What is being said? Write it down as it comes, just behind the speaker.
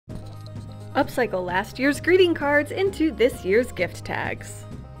Upcycle last year's greeting cards into this year's gift tags.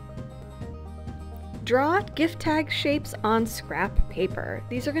 Draw gift tag shapes on scrap paper.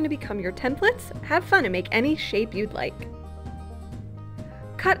 These are going to become your templates. Have fun and make any shape you'd like.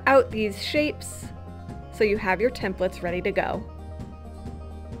 Cut out these shapes so you have your templates ready to go.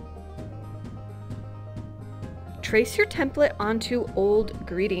 Trace your template onto old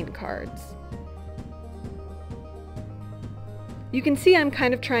greeting cards. You can see I'm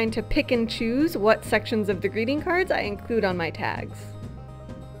kind of trying to pick and choose what sections of the greeting cards I include on my tags.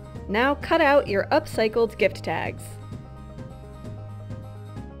 Now cut out your upcycled gift tags.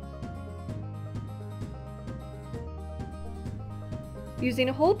 Using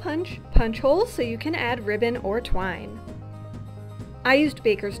a hole punch, punch holes so you can add ribbon or twine. I used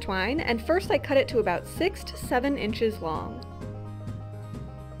baker's twine, and first I cut it to about 6 to 7 inches long.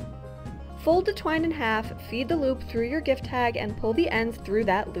 Fold the twine in half, feed the loop through your gift tag, and pull the ends through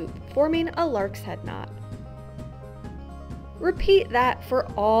that loop, forming a lark's head knot. Repeat that for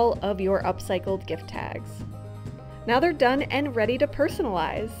all of your upcycled gift tags. Now they're done and ready to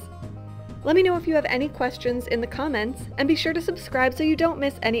personalize. Let me know if you have any questions in the comments, and be sure to subscribe so you don't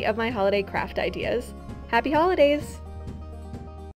miss any of my holiday craft ideas. Happy holidays!